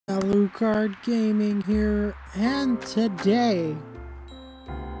Alucard Gaming here, and today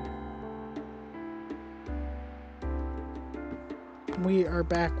we are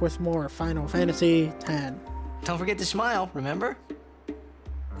back with more Final Fantasy X. Don't forget to smile, remember?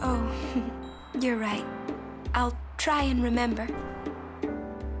 Oh, you're right. I'll try and remember.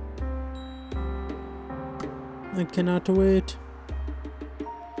 I cannot wait.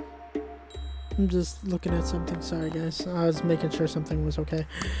 I'm just looking at something. Sorry, guys. I was making sure something was okay.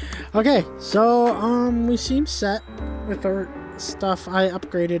 Okay, so we seem set with our stuff. I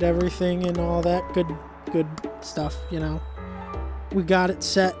upgraded everything and all that good stuff. You know, we got it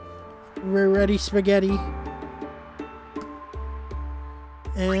set. We're ready, spaghetti.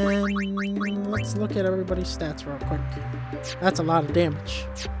 And let's look at everybody's stats real quick. That's a lot of damage.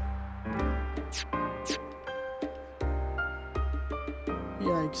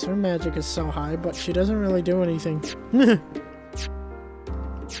 Yikes, her magic is so high, but she doesn't really do anything.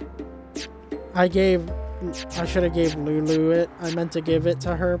 I should have gave Lulu it. I meant to give it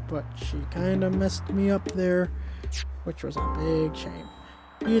to her, but she kind of messed me up there, which was a big shame.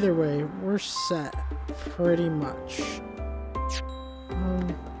 Either way, we're set, pretty much.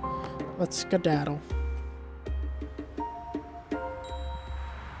 Let's skedaddle.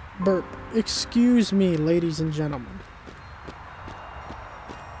 Burp. Excuse me, ladies and gentlemen.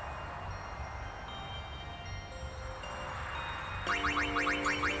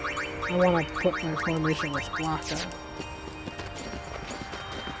 I want to put my formation with block on.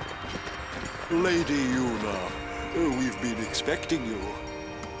 Lady Yuna, we've been expecting you.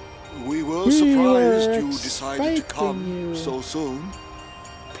 We were surprised you decided to come so soon.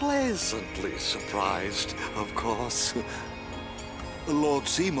 Pleasantly surprised, of course. Lord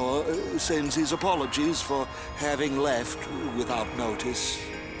Seymour sends his apologies for having left without notice.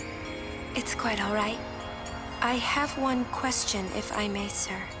 It's quite all right. I have one question, if I may,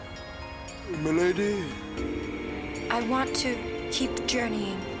 sir. Milady? I want to keep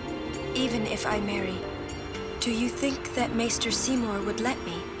journeying, even if I marry. Do you think that Maester Seymour would let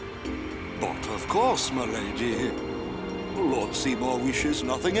me? But of course, milady. Lord Seymour wishes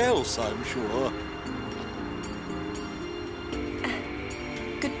nothing else, I'm sure.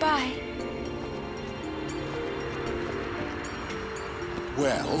 Goodbye.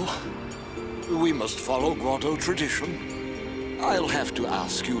 Well, we must follow grotto tradition. I'll have to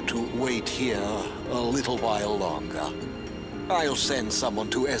ask you to wait here a little while longer. I'll send someone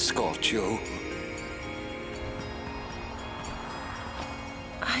to escort you.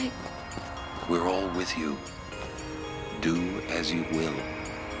 We're all with you. Do as you will.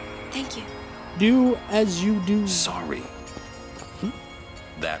 Thank you. Do as you do. Sorry.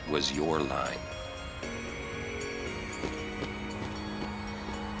 That was your line.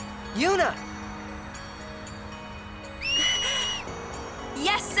 Yuna!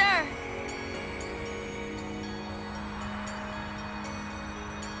 Yes, sir!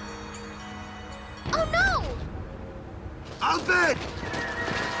 Oh no! Albert!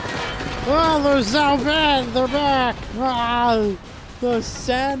 Oh, those Zalban! They're back! Ah, those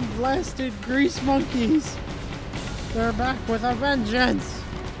sand-blasted grease monkeys! They're back with a vengeance!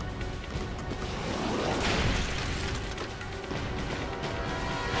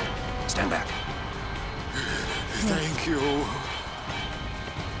 Stand back. Thank you.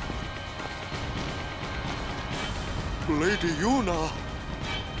 Lady Yuna.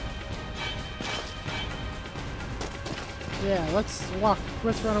 Yeah, let's walk.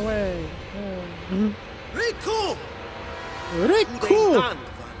 Let's run away. Riku! Riku!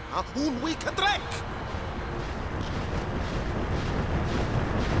 Un week trek!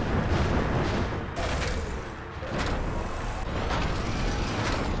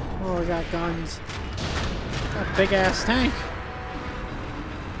 Oh, we got guns. Got a big ass tank.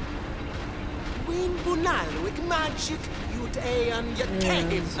 Win Bunalwick magic, you'd a and you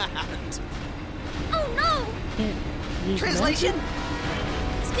came Oh no! Can't use Translation?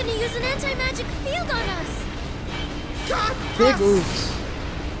 He's gonna use an anti-magic field on us! God, magic. Big oofs.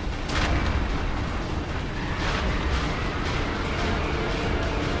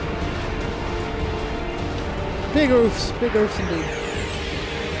 Big oofs. Big oofs indeed.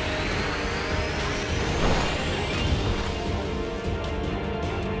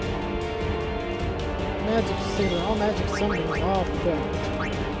 Magic Saber, all magic summoning, all filled.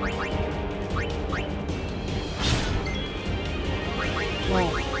 Wow,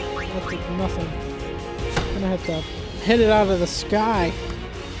 that did nothing. I'm gonna have to hit it out of the sky.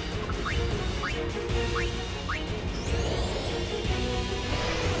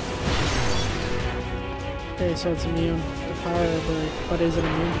 Okay, so it's immune to power break, but is it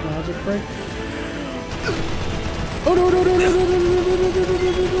immune to magic break? Oh no no no no no no no no no no no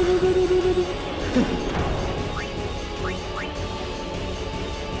no no no no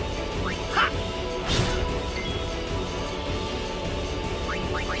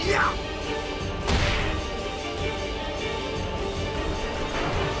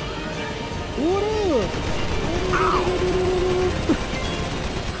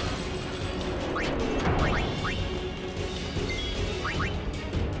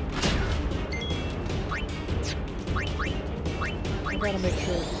make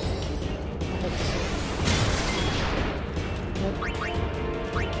sure. I have to see. Nope.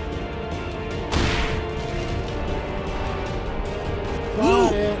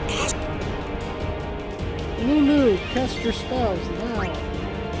 Got it. Lulu, cast your spells now.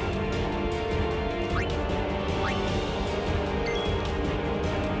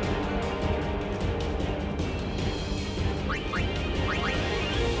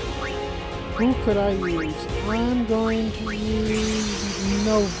 Who could I use? I'm going to use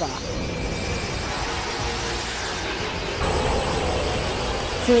Nova.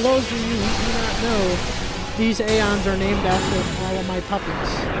 For those of you who do not know, these Aeons are named after all of my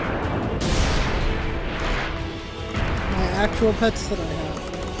puppies. My actual pets that I have.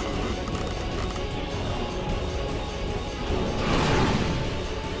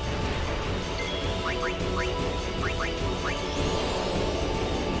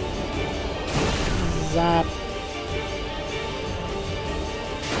 Zap.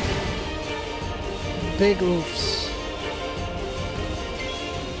 Big oofs.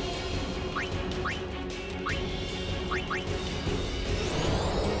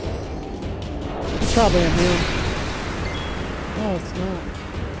 It's probably immune. Oh, it's not.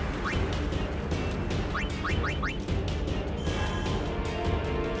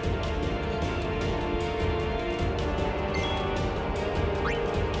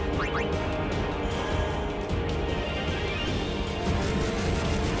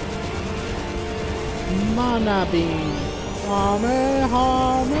 Mana beam. Hame, hame,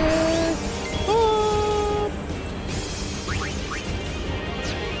 hop.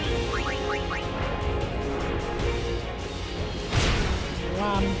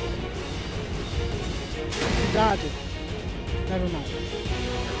 Ram. Dodge it. Never mind.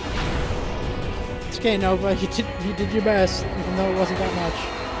 It's okay, Nova. You did your best, even though it wasn't that much.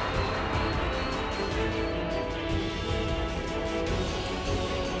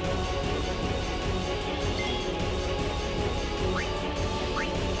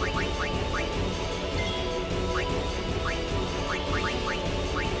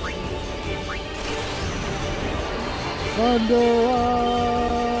 Thunder!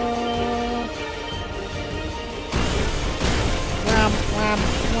 Wham, wham,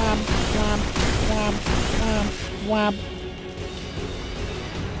 wham, wham, wham, wham, wham.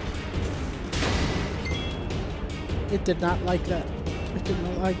 It did not like that. It did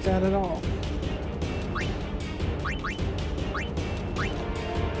not like that at all.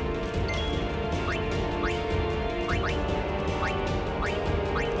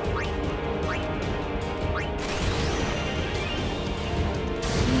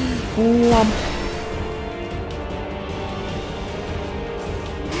 Wham.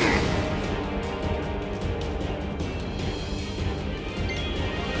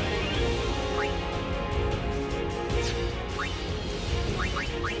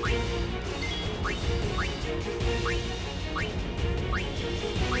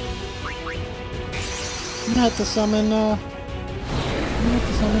 I'm gonna have to summon, you.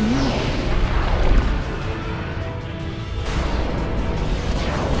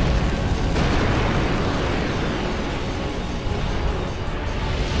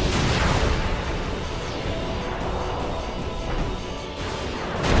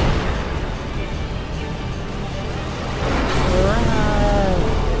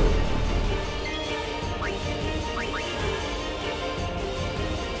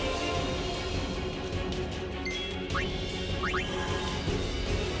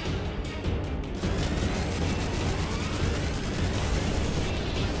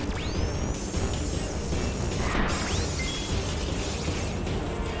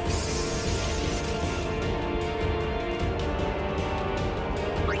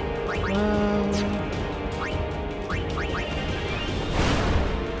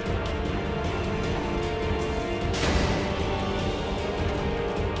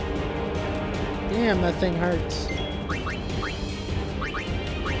 Damn, that thing hurts.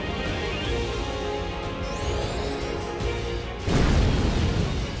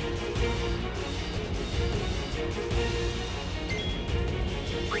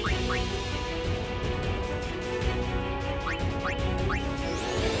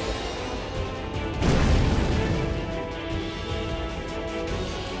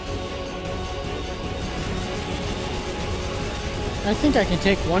 I think I can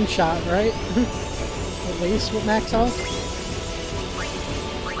take one shot, right? At least with max health.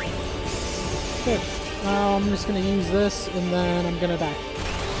 Good. Now I'm just gonna use this and then I'm gonna die.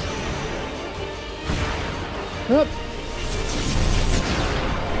 Whoop.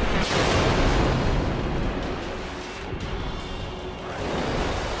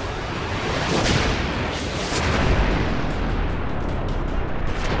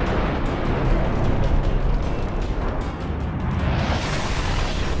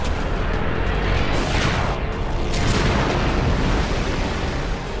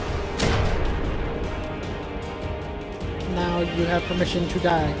 have permission to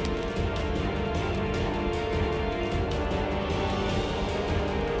die.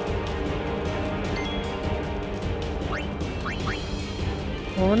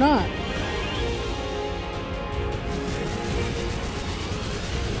 Or not.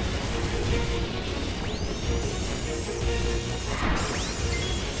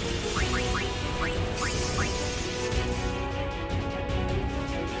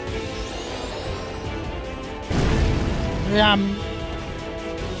 Yeah.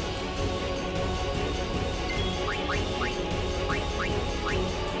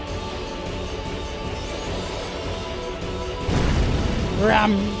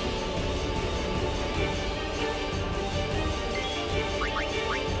 Ram.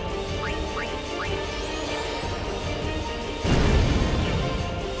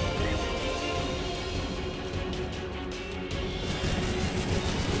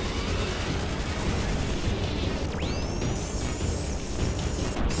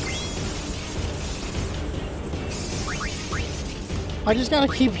 I just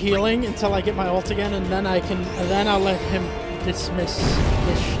gotta keep healing until I get my ult again, and then then I'll let him dismiss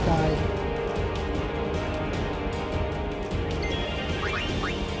Ish die.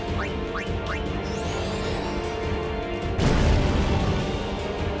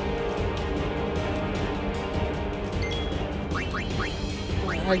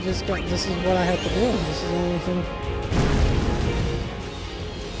 This is what I have to do. This is the only thing.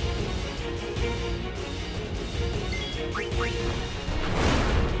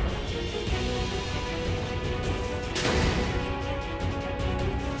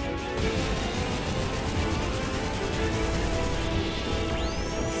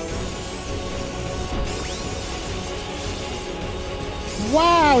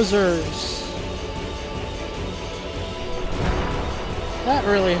 Wowzers! That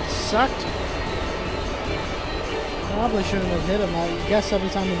really sucked. Probably shouldn't have hit him. I guess every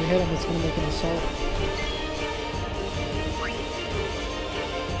time when you hit him, it's going to make an assault.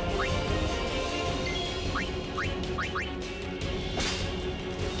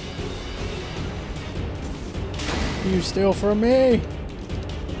 You steal from me!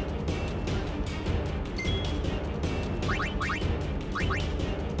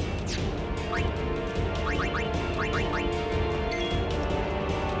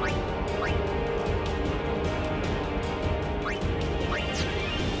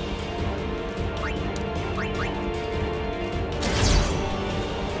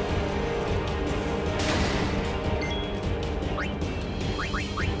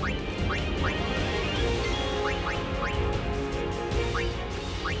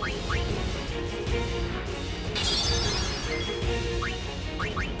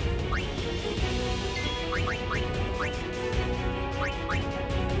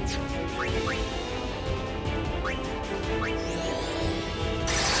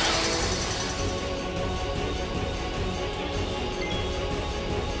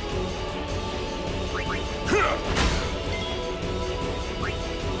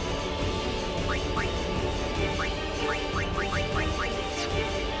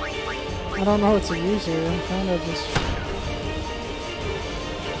 I don't know what to use here. I'm kind of just...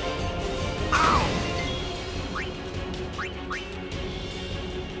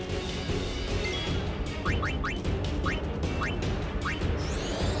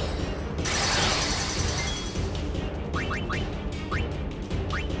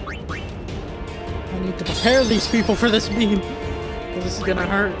 I need to prepare these people for this beam, because this is gonna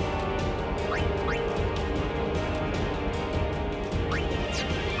hurt.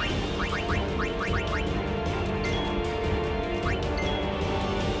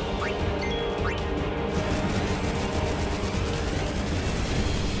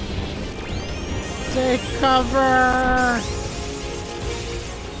 Take cover!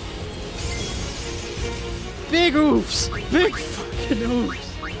 Big oofs! Big fucking oofs!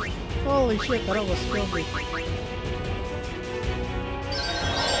 Holy shit, that almost killed me.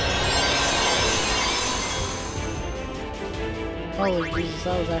 Holy Jesus,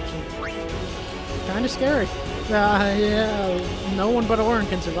 that was actually kind of scary. Yeah, no one but Orin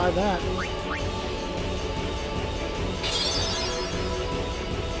can survive that.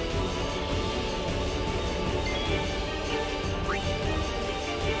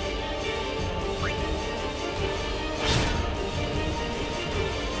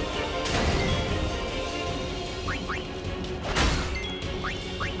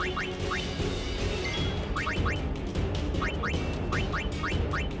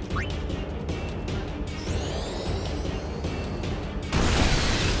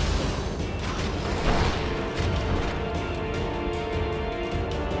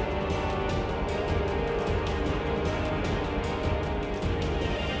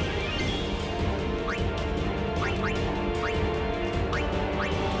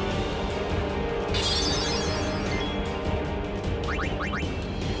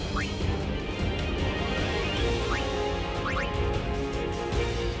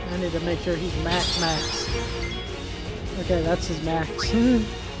 need to make sure he's max. Okay, that's his max.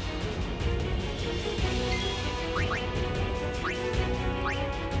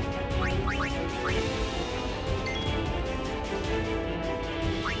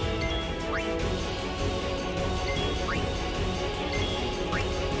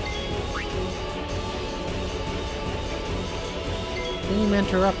 Beam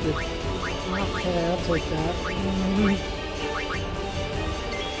interrupted. Okay, I'll take that.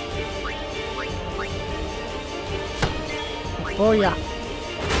 Oh yeah.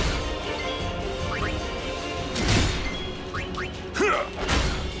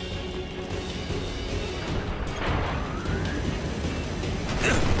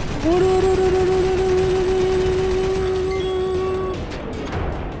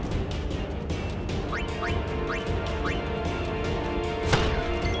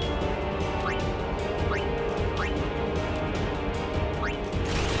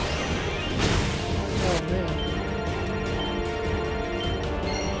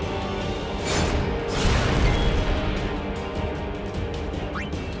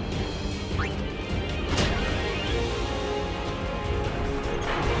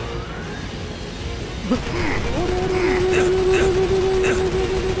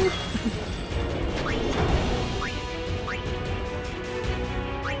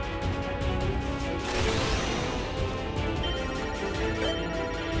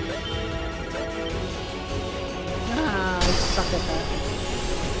 Suck at that.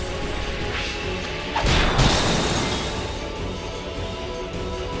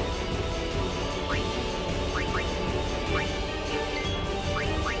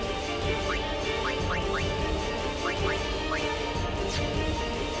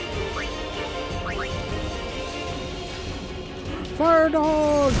 Fire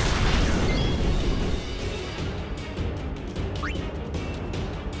dog!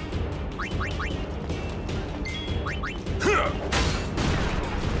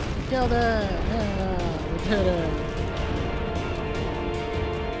 Killed it! Yeah, we did it.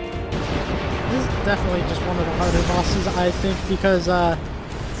 This is definitely just one of the harder bosses, I think, because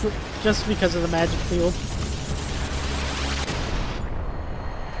just because of the magic field.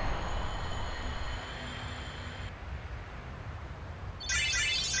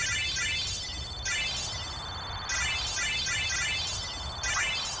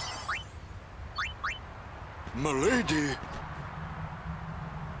 Milady!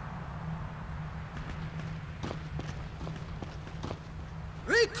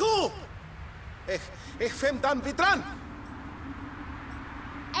 Riku! Ich fem dan vidran!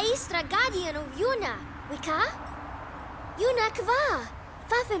 Eistra guardian of Yuna, Wika? Yuna kva,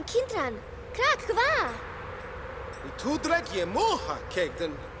 fafem kintran, krak kva. Tudrek je moha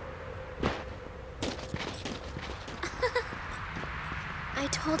kegden. I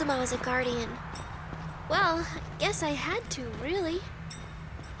told him I was a guardian. Well, I guess I had to, really.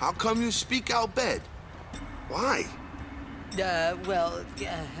 How come you speak Albed? Why? Well,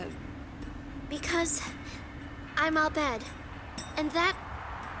 Because I'm Albed, and that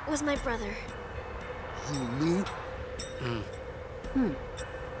was my brother. You knew?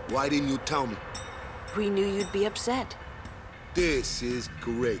 Why didn't you tell me? We knew you'd be upset. This is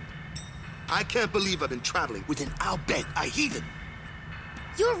great. I can't believe I've been traveling with an Albed, a heathen.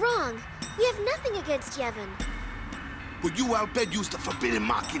 You're wrong. We have nothing against Yevon. But you Albed used the forbidden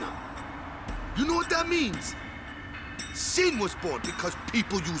machina. You know what that means? Sin was born because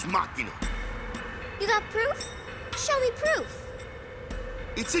people use machina. You got proof? Show me proof.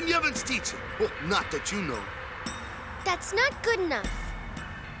 It's in Yevon's teaching. Well, not that you know. That's not good enough.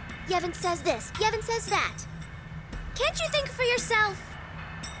 Yevon says this, Yevon says that. Can't you think for yourself?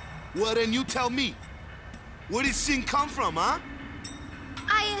 Well, then you tell me. Where did sin come from, huh?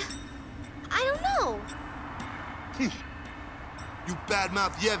 I don't know. You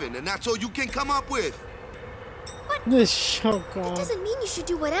badmouth Yevon, and that's all you can come up with. This show That doesn't mean you should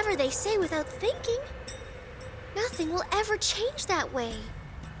do whatever they say without thinking. Nothing will ever change that way.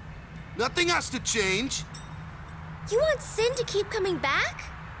 Nothing has to change. You want sin to keep coming back?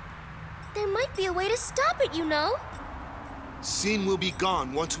 There might be a way to stop it, you know? Sin will be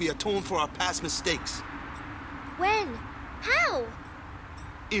gone once we atone for our past mistakes. When? How?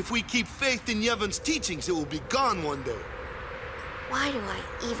 If we keep faith in Yevon's teachings, it will be gone one day. Why do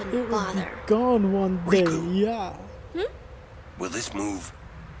I even It will be bother? gone one day, Riku. yeah. Will this move?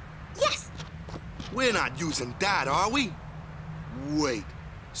 Yes! We're not using that, are we? Wait.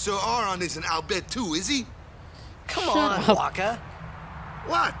 Sir Aron is an Albed too, is he? come Shut on, up. Waka.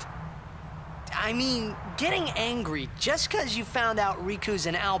 What? I mean, getting angry just because you found out Riku's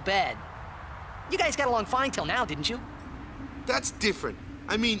an Albed. You guys got along fine till now, didn't you? That's different.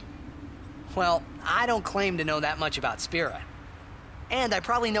 I mean... Well, I don't claim to know that much about Spira. And I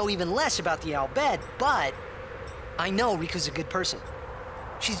probably know even less about the Al Bhed, but I know Riku's a good person.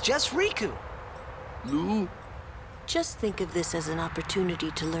 She's just Riku. Lou? Just think of this as an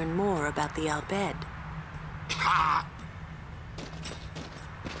opportunity to learn more about the Al Bhed. Ha!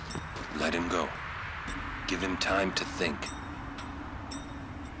 Let him go. Give him time to think.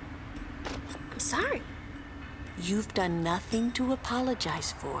 I'm sorry. You've done nothing to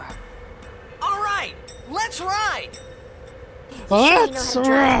apologize for. All right, let's ride! Let's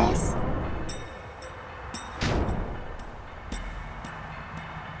ride!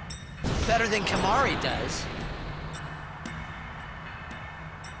 Better than Kamari does.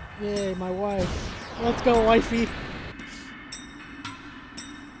 Yay, my wife. Let's go, wifey.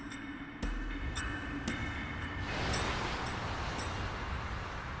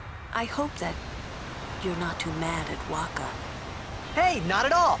 I hope that you're not too mad at Waka. Hey, not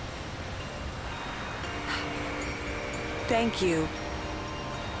at all. Thank you.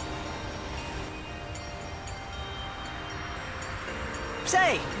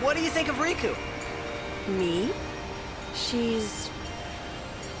 Say, what do you think of Riku? Me? She's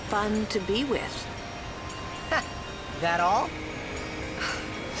fun to be with. That all?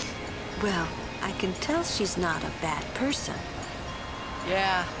 Well, I can tell she's not a bad person.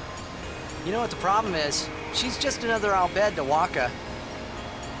 Yeah. You know what the problem is? She's just another Al Bhed to Waka.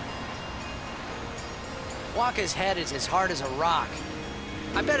 Waka's head is as hard as a rock.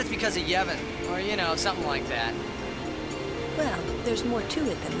 I bet it's because of Yevon, or, you know, something like that. Well, there's more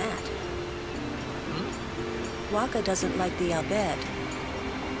to it than that. Waka doesn't like the Al Bhed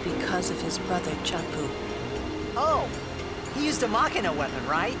because of his brother Chapu. Oh, he used a Machina weapon,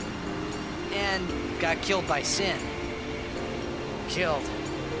 right? And got killed by Sin. Killed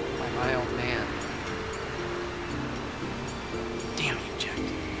by my old man. Damn you, Jack.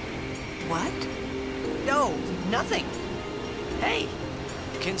 What? No, nothing. Hey,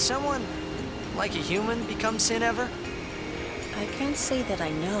 can someone, like a human, become Sin ever? I can't say that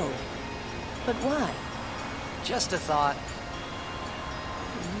I know. But why? Just a thought.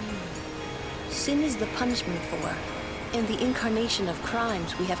 Sin is the punishment for, and the incarnation of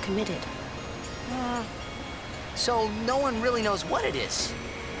crimes we have committed. So no one really knows what it is.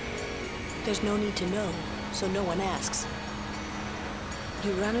 There's no need to know, so no one asks.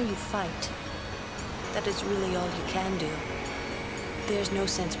 You run or you fight. That is really all you can do. There's no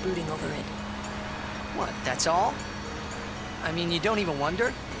sense brooding over it. What, that's all? I mean, you don't even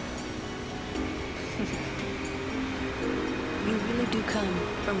wonder? You really do come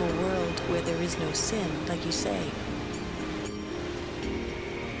from a world where there is no sin, like you say.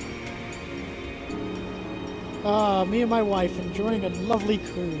 Me and my wife enjoying a lovely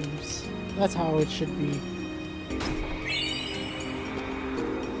cruise. That's how it should be.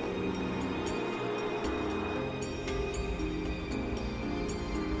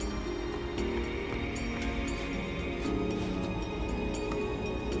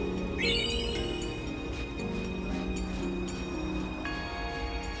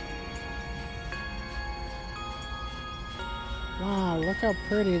 Wow, look how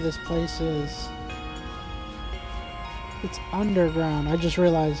pretty this place is. It's underground, I just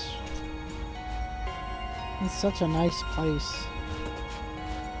realized. It's such a nice place.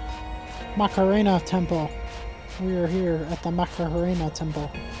 Macarena Temple. We are here at the Macarena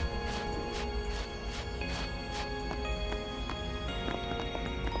Temple.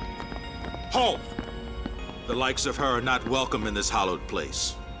 Halt! The likes of her are not welcome in this hallowed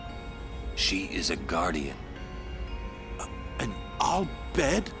place. She is a guardian. An Al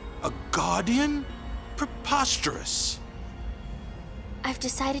Bhed? A guardian? Preposterous. I've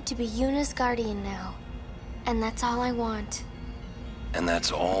decided to be Yuna's guardian now. And that's all I want. And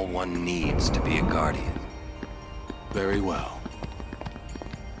that's all one needs to be a guardian. Very well.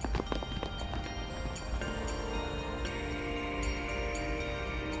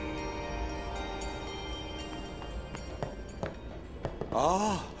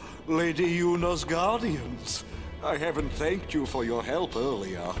 Ah, Lady Yuna's guardians. I haven't thanked you for your help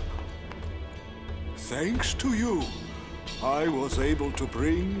earlier. Thanks to you, I was able to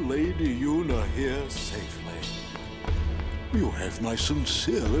bring Lady Yuna here safely. You have my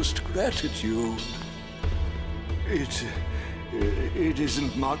sincerest gratitude. It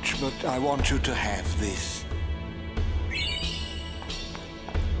isn't much, but I want you to have this.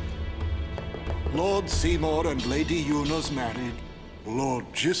 Lord Seymour and Lady Yuna's married. Lord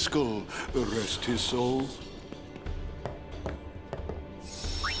Jiskel, rest his soul.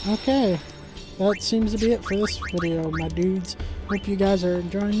 Okay, that seems to be it for this video, my dudes. Hope you guys are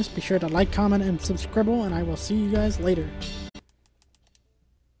enjoying this. Be sure to like, comment, and subscribe, and I will see you guys later.